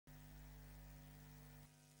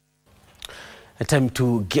Time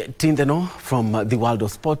to get in the know from the world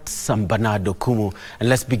of sports. I'm Bernardo Kumu, and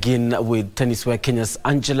let's begin with tennis, where Kenya's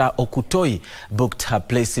Angela Okutoyi booked her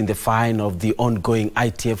place in the final of the ongoing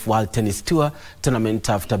ITF World Tennis Tour tournament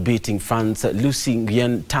after beating France's Lucie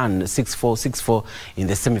Nguyen 6-4, 6-4 in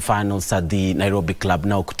the semifinals at the Nairobi club.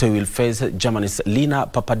 Now Okutoyi will face Germany's Lena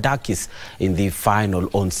Papadakis in the final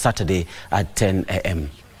on Saturday at 10 a.m.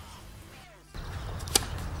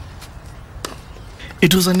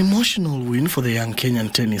 It was an emotional win for the young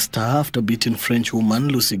Kenyan tennis star after beating French woman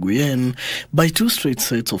Lucie Nguyen by 2 straight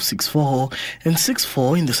sets of 6-4 and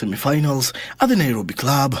 6-4 in the semifinals at the Nairobi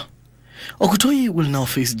club. Okutoyi will now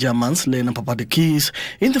face German's Lena Papadakis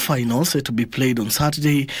in the final set to be played on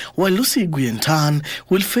Saturday, while Lucie Nguyen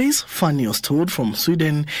will face Fanny Ostad from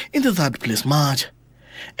Sweden in the third-place match.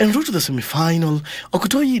 En route to the semi-final,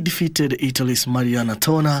 Okutoyi defeated Italy's Mariana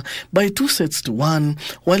Tona by 2-1,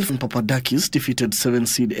 while Papadakis defeated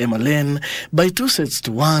 7-seed Emma Lena by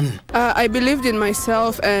 2-1. I believed in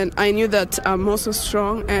myself, and I knew that I'm also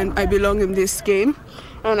strong and I belong in this game.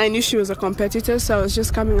 And I knew she was a competitor, so I was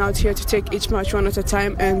just coming out here to take each match one at a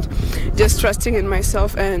time and just trusting in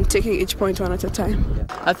myself and taking each point one at a time.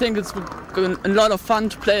 I think it's a lot of fun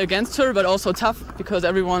to play against her, but also tough because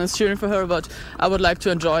everyone is cheering for her. But I would like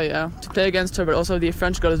to enjoy to play against her, but also the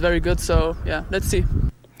French girl is very good, so yeah, let's see.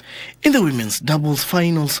 In the women's doubles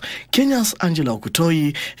finals, Kenya's Angela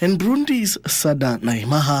Okutoyi and Burundi's Sada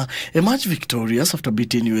Naimaha emerged victorious after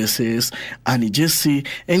beating USA's Annie Jesse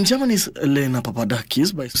and Germany's Lena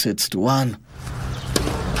Papadakis by 2-1.